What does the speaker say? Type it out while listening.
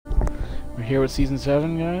We're here with Season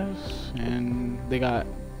 7, guys, and they got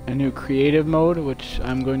a new creative mode, which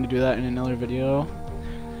I'm going to do that in another video.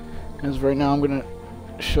 As right now, I'm going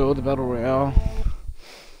to show the Battle Royale.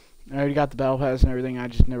 I already got the Battle Pass and everything, I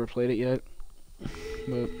just never played it yet.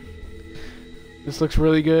 But this looks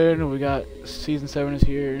really good. We got Season 7 is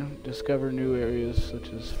here. Discover new areas such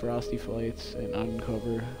as Frosty Flights and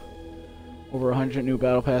Uncover. Over 100 new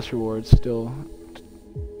Battle Pass rewards, still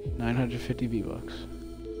 950 V-Bucks.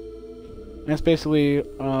 And it's basically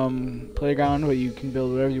playground where you can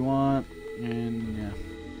build whatever you want, and yeah.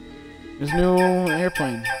 There's new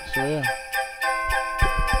airplane, so yeah.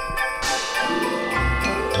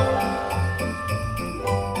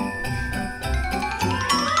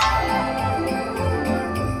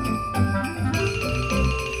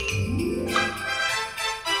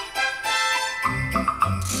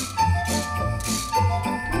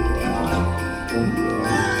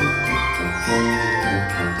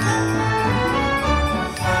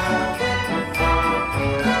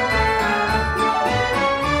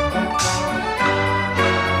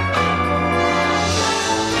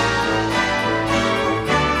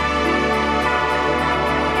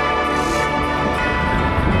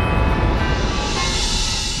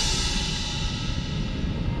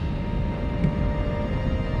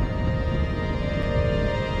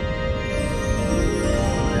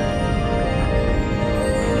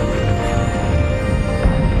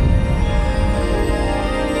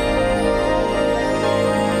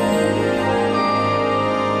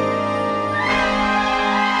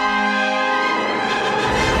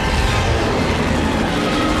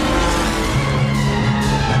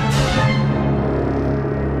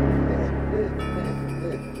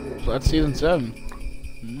 So that's Season 7.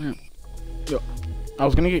 Yeah. Yo, I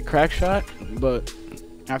was gonna get Crackshot, but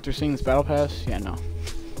after seeing this Battle Pass, yeah, no.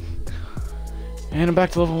 And I'm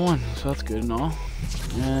back to level 1, so that's good and all.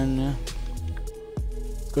 And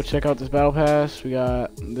let's go check out this Battle Pass. We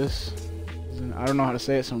got this. I don't know how to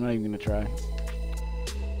say it, so I'm not even gonna try.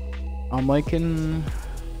 I'm liking.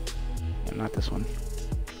 Yeah, not this one.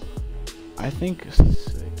 I think 6.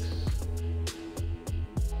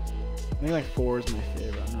 I think like 4 is my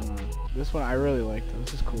favorite. I don't know. This one I really like though.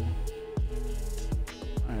 This is cool.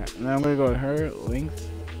 Alright, and then I'm gonna go with her. Length.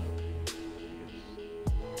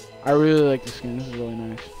 I really like the skin. This is really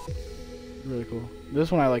nice. Really cool.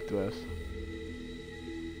 This one I like the best.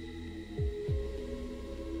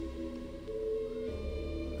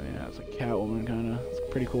 Yeah, it's like Catwoman kinda. It's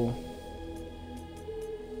pretty cool.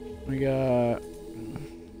 We got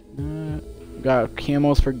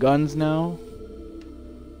camos for guns now.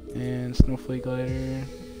 And Snowflake Glider,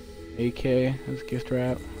 AK as gift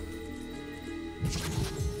wrap.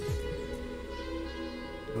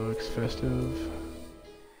 Looks festive.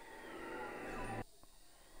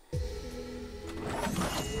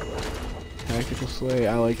 Tactical sleigh.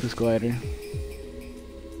 I like this glider.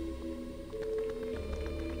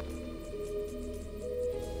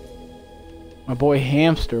 My boy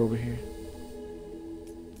Hamster over here.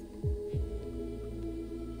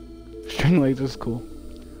 String legs is cool.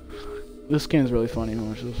 This skin is really funny. How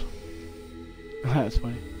much this? That's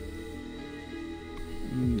funny.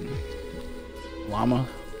 Llama.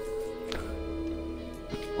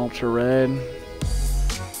 Ultra red.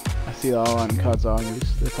 I see it all on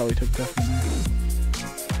Kazangus. They probably took that from there.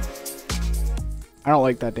 I don't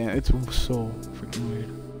like that dance. It's so freaking weird.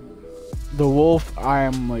 The wolf, I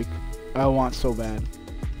want so bad.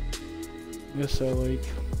 Yes, I like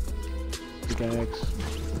the Gags.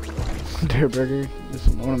 Dare Burger is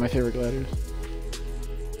one of my favorite gliders.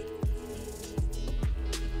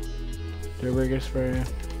 Dare Burger spray,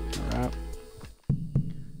 wrap,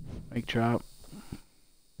 make drop,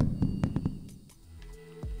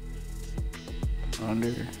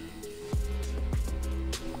 under,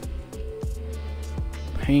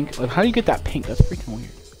 pink. Like, how do you get that pink? That's freaking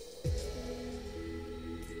weird.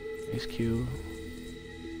 Ice Cube.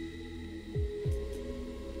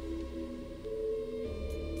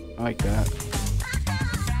 I like that.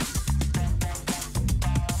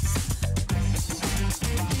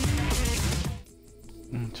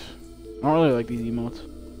 I don't really like these emotes.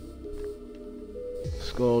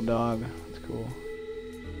 Skull Dog, that's cool.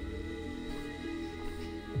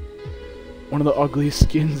 One of the ugliest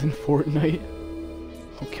skins in Fortnite.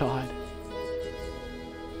 Oh god.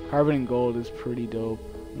 Carbon and Gold is pretty dope,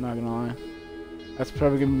 I'm not gonna lie. That's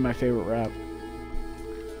probably gonna be my favorite wrap.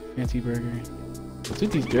 Fancy Burger. Let's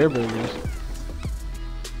eat these Dare Burgers.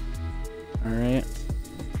 Alright.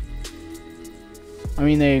 I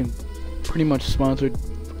mean, they pretty much sponsored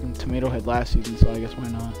Tomato Head last season, so I guess why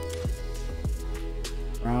not.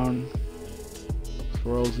 Brown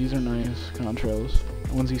swirls, these are nice. Contrails.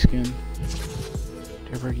 onesie skin.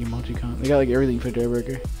 Darebreaker emoji con. They got like everything for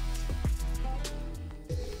Darebreaker.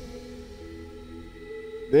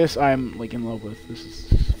 This I'm like in love with. This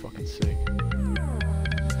is fucking sick.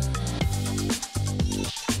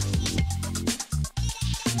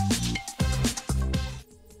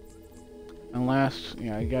 And last,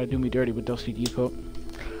 yeah, you gotta do me dirty with Dusty Depot.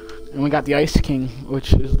 And we got the Ice King,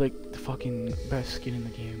 which is like the fucking best skin in the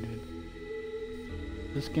game, dude.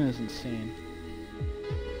 This skin is insane.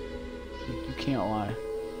 You can't lie.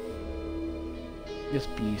 This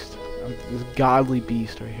beast. This godly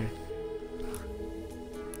beast right here.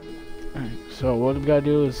 Alright, so what we gotta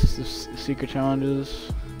do is this secret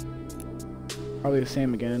challenges. Probably the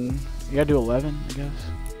same again. You gotta do 11, I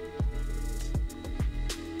guess.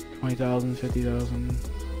 20,000, 50,000.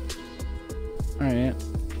 Alright.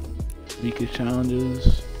 Weekly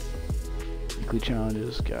challenges. Weekly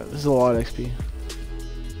challenges. God, this is a lot of XP.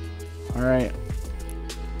 Alright.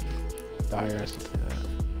 Dire, stuff like that.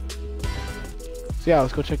 So yeah,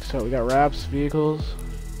 let's go check this out. We got wraps, vehicles.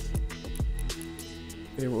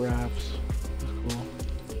 Favorite wraps. That's cool.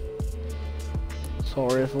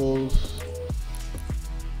 Assault rifles.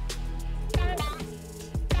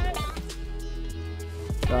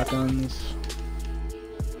 Shotguns.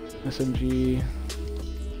 SMG.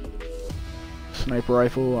 Sniper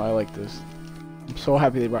rifle. I like this. I'm so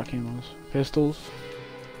happy they brought camos. Pistols.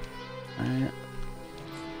 Alright.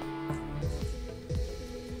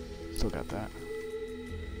 Still got that.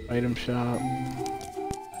 Item shop.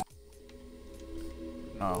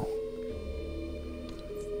 No.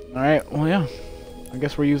 Alright, well yeah. I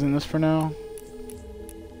guess we're using this for now.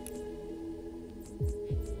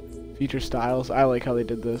 Feature styles. I like how they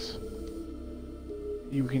did this.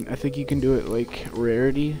 I think you can do it like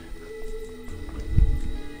rarity.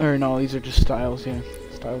 Or no, these are just styles, yeah.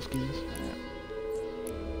 Style skins.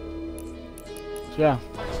 So yeah.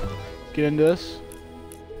 Let's get into this.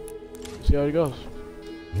 See how it goes.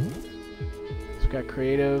 So we got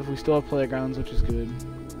creative. We still have playgrounds, which is good.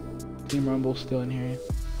 Team Rumble still in here.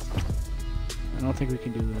 I don't think we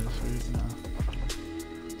can do this. Right? No.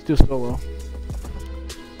 Let's do solo.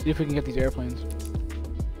 See if we can get these airplanes.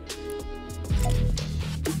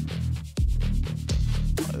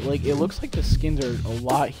 Like, it looks like the skins are a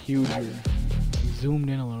lot huger. Zoomed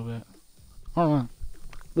in a little bit. I don't know.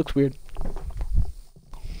 Looks weird.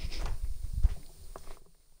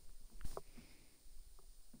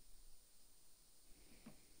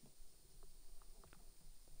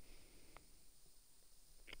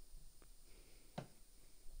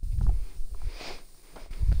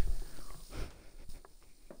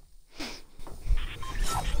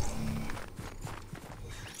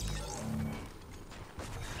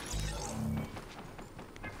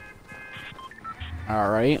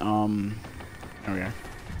 Alright, there we go.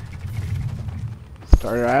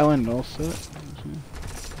 Starter Island, all set.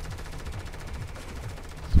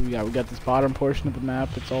 So we got this bottom portion of the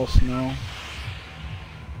map, it's all snow.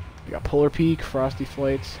 We got Polar Peak, Frosty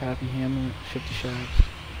Flights, Happy Hamlet, Shifty Shafts.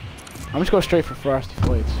 I'm just going straight for Frosty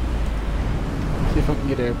Flights. See if I can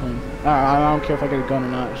get an airplane. I don't care if I get a gun or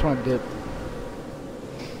not, I just want to dip.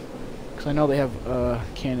 Because I know they have a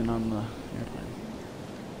cannon on the airplane.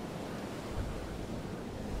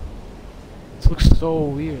 This looks so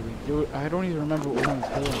weird. Like, I don't even remember what one's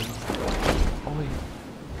building. Oh wait.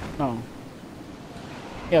 No.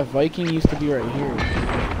 Yeah, Viking used to be right here.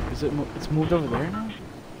 Is it? It's moved over there now?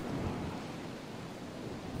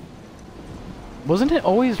 Wasn't it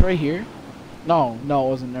always right here? No, it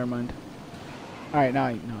wasn't. Never mind. Alright, now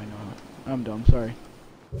I know. I'm dumb, sorry.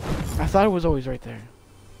 I thought it was always right there.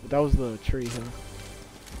 But that was the tree hill.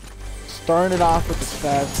 Starting it off with this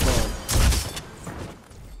fast bug.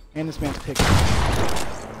 And this man's picking.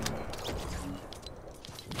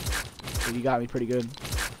 So you got me pretty good.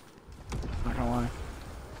 Not gonna lie.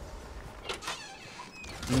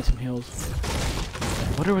 I need some heals.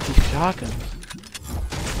 What are with these shotguns?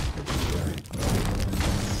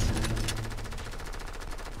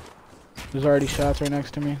 There's already shots right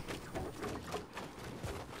next to me.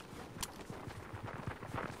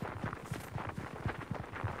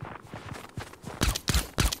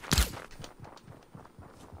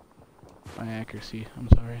 My accuracy, I'm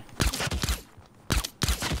sorry.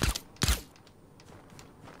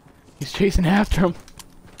 He's chasing after him.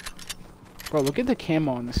 Bro, look at the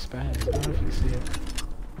camo on this spaz. I don't know if you can see it.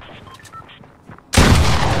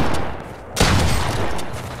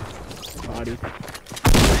 Body.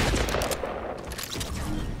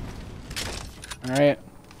 Alright.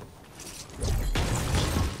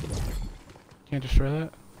 Can't destroy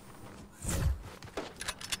that?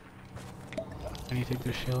 I need to take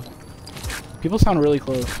this shield. People sound really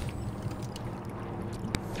close.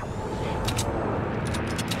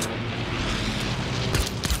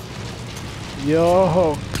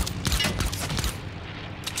 Yo!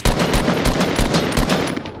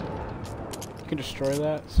 You can destroy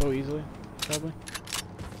that so easily, probably.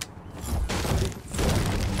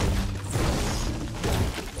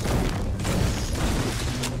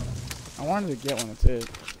 I wanted to get one, that's it.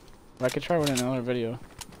 But I could try one in another video.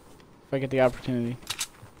 If I get the opportunity.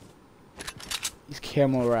 These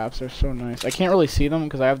camo wraps are so nice. I can't really see them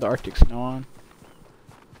because I have the Arctic Snow on.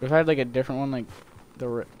 But if I had like a different one, like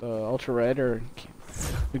the Ultra Red or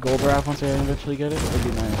the gold wrap once I eventually get it, it would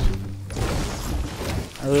be nice.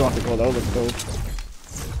 I really want the gold, that would look dope.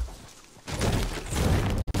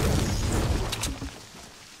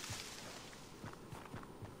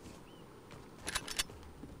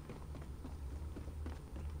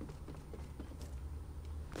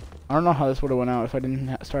 I don't know how this would have went out if I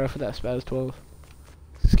didn't start off with that Spaz 12.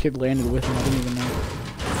 This kid landed with him, I didn't even know.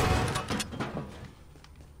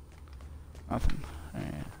 Nothing.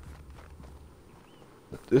 Alright.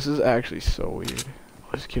 This is actually so weird.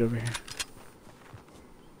 This kid over here.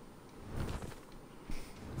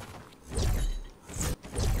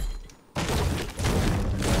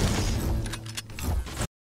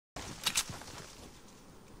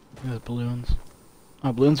 There's balloons.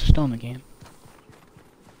 Oh, balloons are still in the game.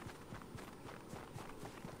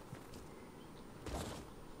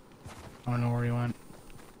 I don't know where he went.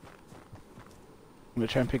 I'm gonna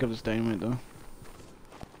try and pick up this dynamite though.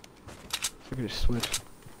 If I could just switch.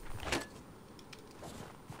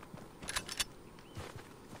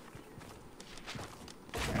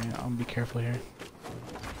 Alright, I'll be careful here.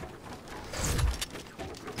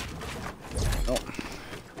 Oh.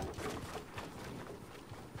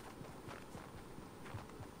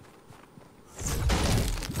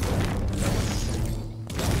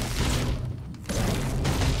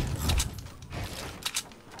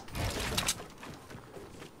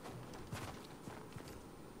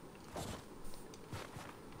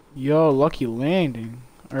 Yo, lucky landing.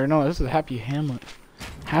 Or no, this is Happy Hamlet.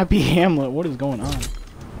 Happy Hamlet, what is going on?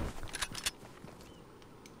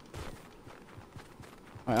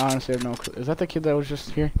 I honestly have no clue. Is that the kid that was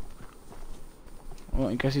just here? Well,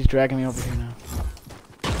 I guess he's dragging me over here now.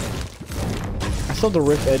 I still have the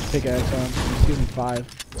Rift Edge pickaxe on in season 5.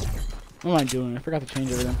 What am I doing? I forgot to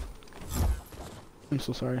change everything. I'm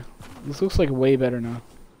so sorry. This looks like way better now.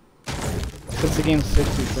 Since the game's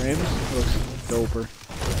 60 frames, it looks doper.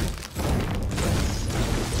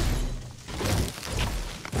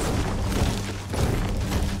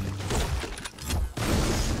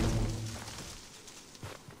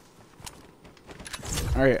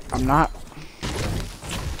 Alright, I'm not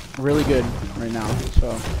really good right now, so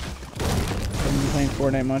I haven't been playing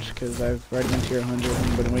Fortnite much because I've already been tier 100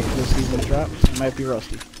 and been waiting for this season to drop. I might be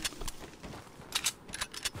rusty.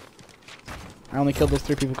 I only killed those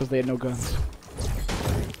 3 people because they had no guns.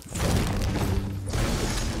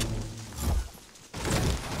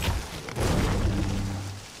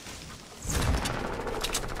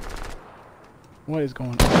 What is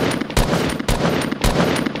going on?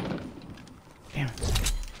 Damn it.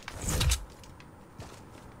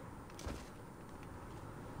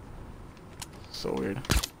 So weird.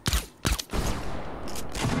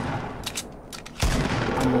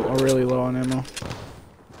 I'm really low on ammo.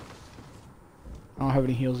 I don't have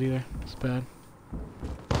any heals either. It's bad.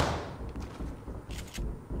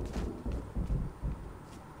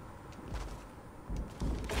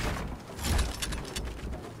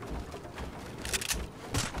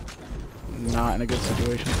 Not in a good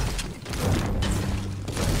situation.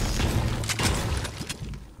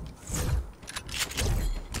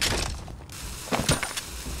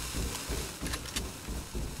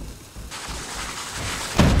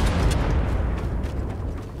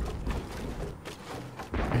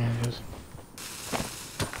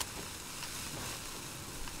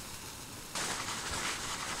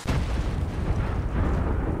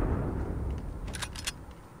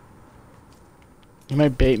 You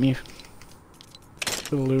might bait me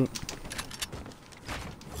for the loot.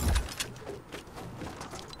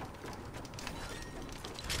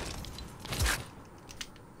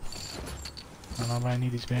 I don't know, but I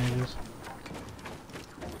need these bandages.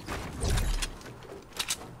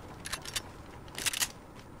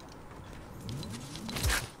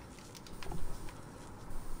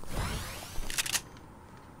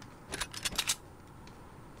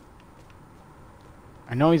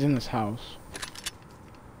 I know he's in this house.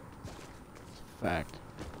 Fact.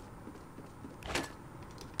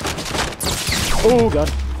 Oh god.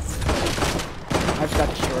 I just got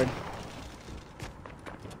destroyed.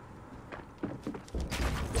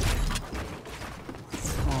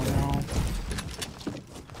 Oh no.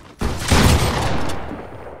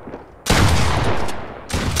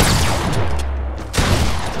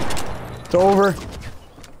 It's over.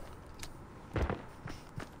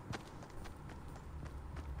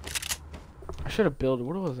 I should have built.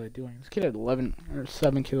 What was I doing? This kid had 11 or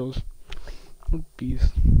 7 kills. What a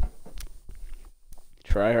beast.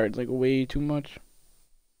 Tryhard's like way too much.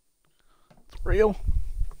 It's real.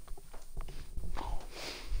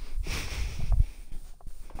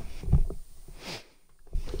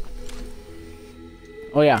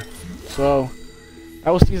 Oh yeah. So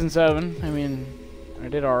that was season 7. I mean, I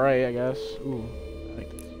did alright, I guess. Ooh, I like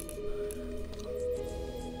this.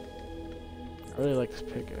 I really like this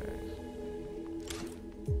pickaxe.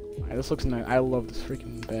 Alright, this looks nice. I love this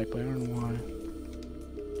freaking back, but I don't know why.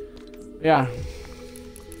 Yeah.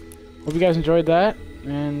 Hope you guys enjoyed that.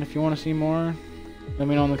 And if you want to see more, let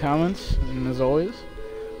me know in the comments. And as always,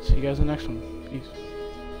 see you guys in the next one. Peace.